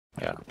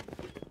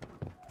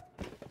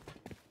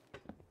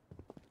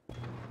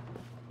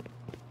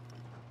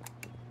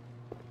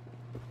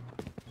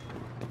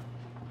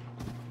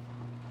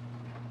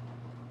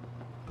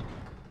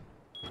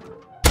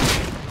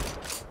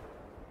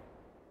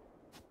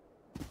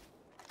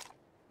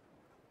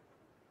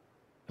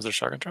Is there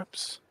shotgun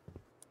traps?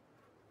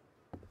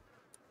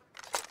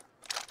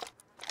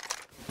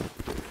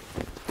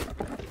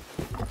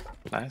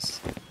 Nice.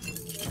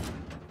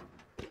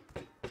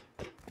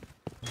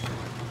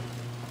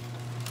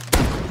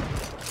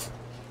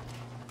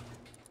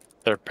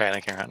 They're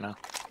panicking right now.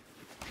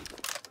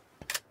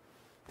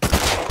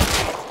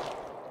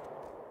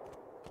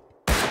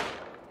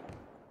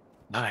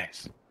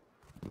 Nice.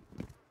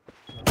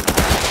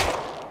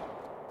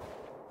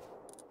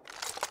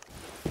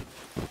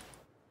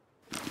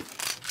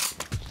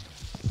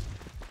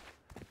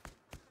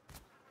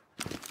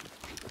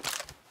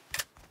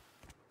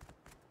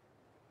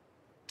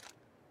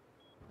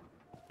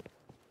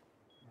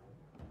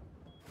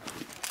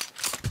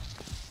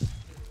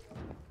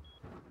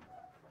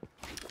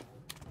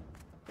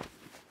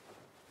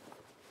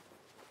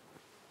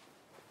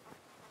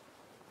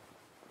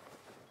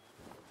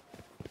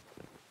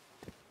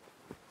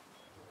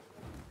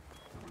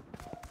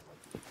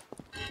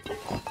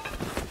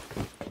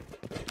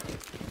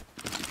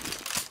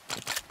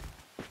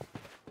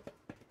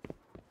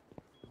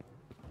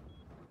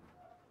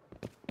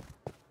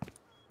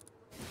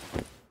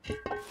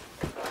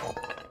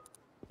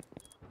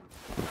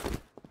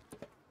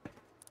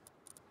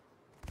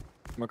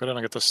 I'm gonna go down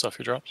and get this stuff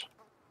you dropped.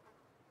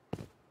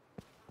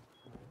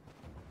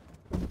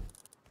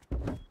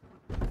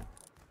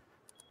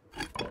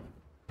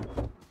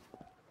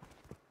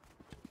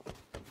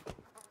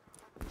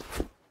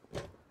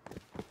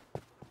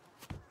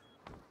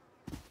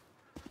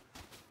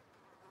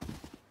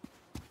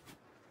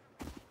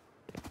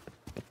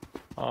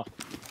 Oh.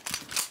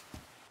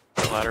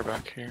 The ladder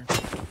back here.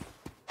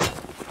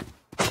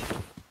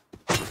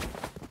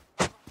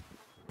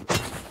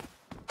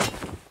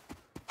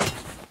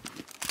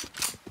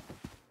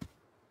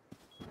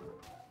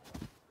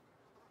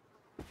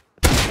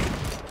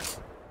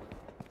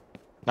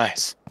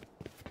 Nice.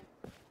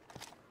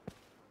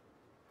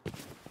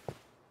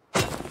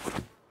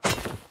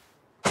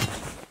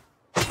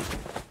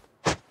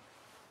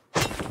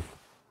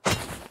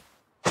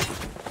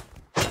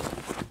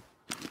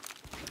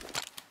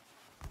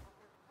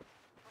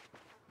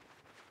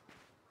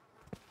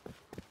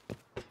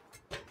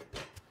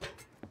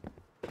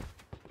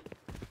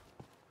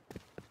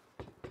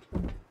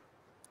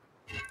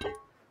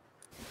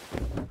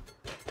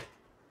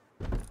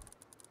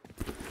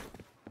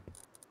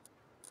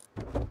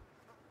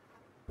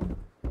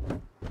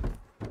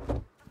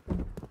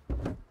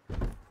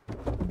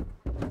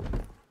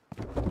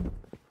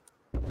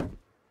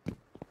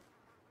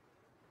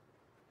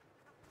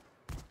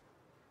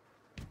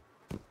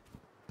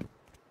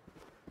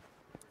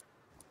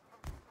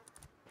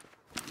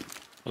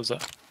 What was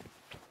that?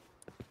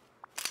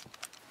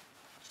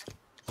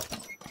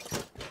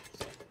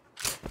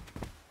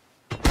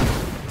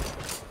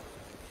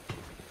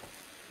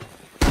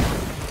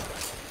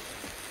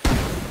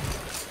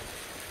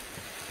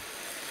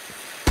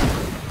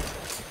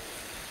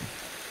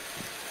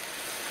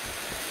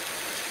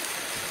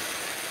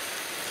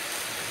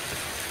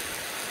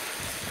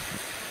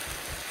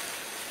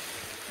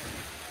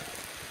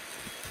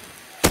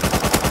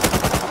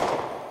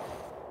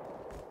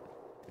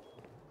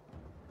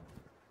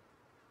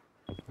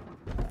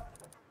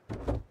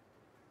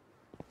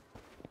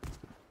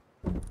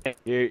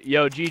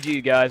 Yo,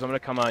 GG guys, I'm gonna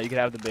come out. You can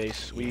have the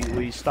base.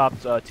 We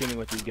stopped teaming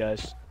with these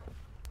guys.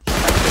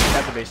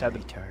 Have the base. Have the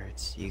base.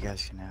 Retards, you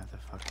guys can have the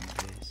fucking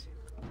base.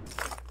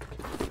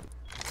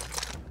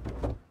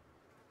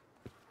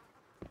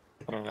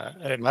 I don't know.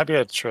 It might be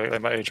a trick. They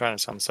might be trying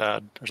to sound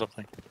sad or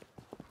something.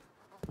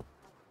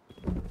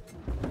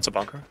 It's a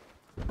bunker.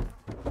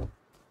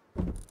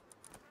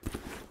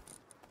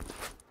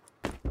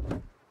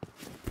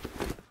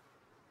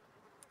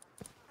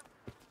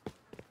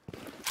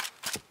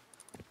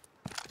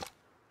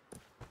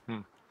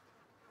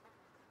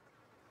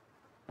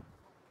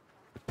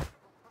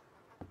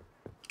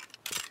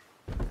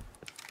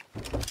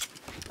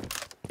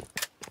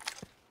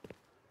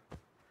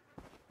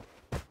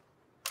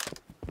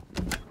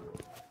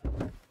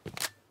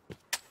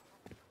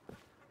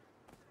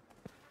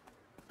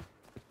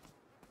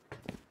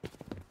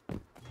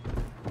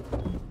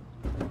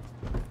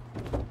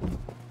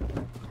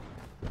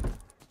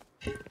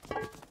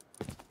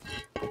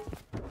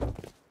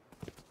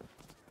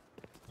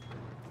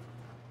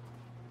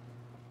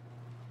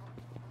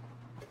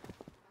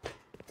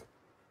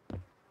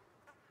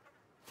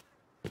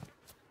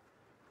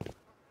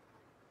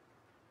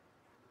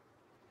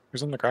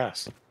 Who's in the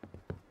grass?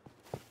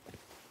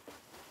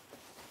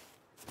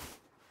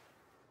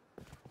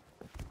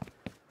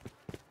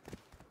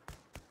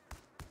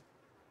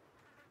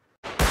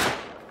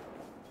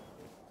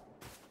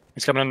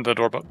 He's coming in the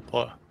door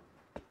below.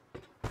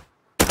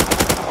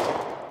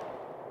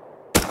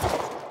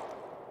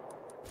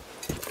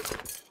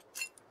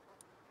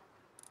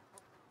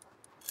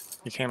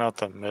 He came out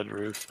the mid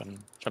roof and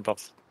jumped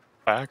off the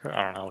back.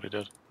 I don't know what he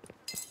did.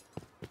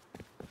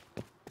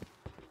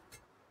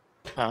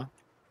 Huh?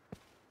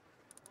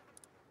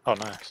 Oh,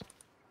 nice.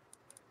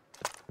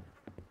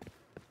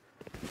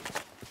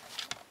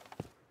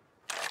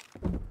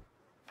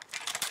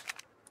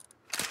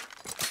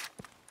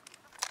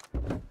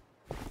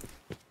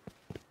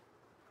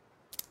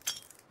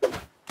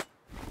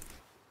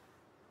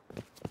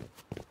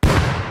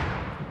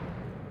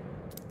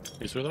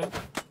 You see that?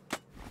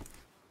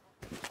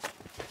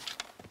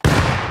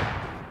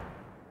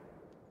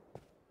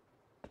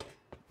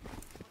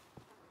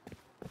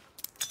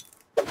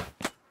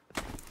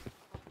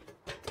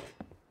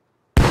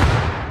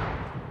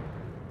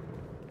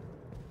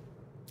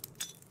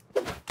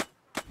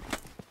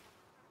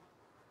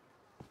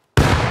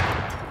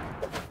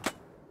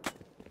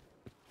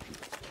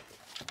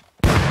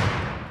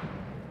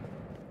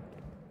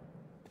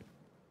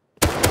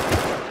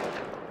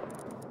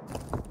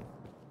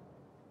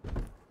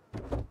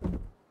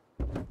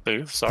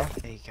 Dude, sorry.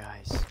 Hey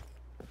guys,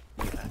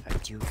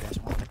 do you guys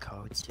want the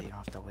codes so you don't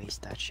have to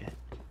waste that shit?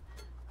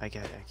 I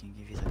can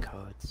give you the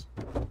codes.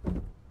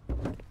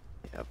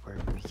 Yeah, where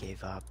we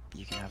gave up.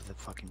 You can have the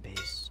fucking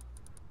base.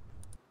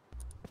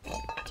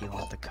 Do you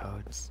want the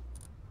codes?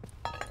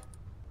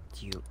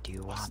 Do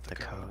you want the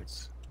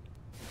codes?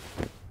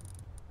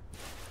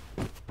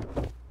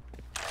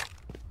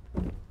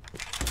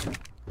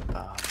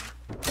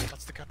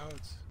 What's the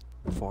codes?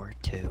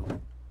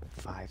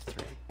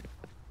 4253.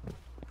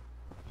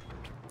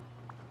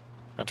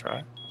 That's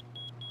right.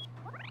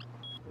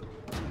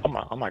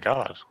 Oh my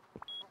god.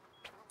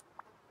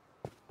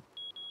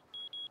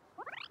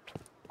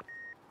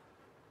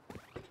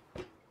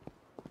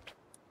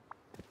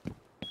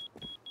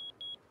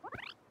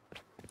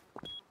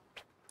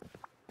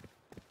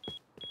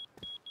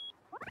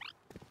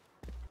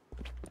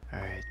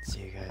 Alright,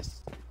 see you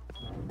guys.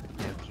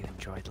 I hope you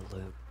enjoyed the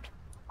loot.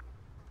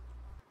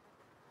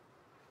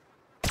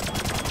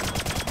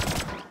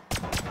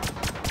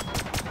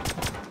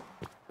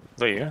 Is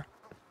that you?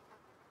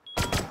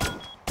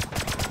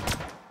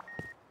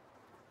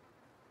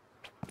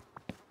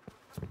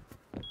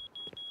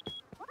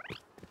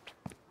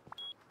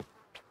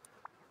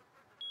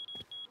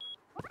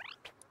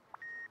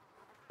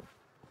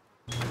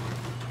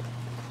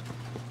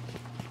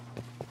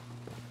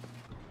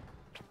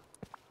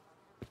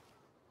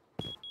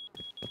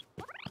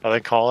 Are they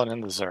calling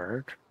in the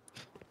Zerg?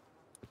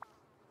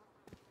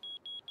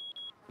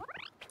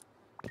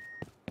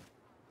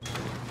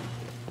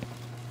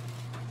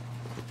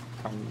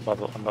 I'm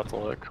about to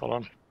look. Hold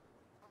on.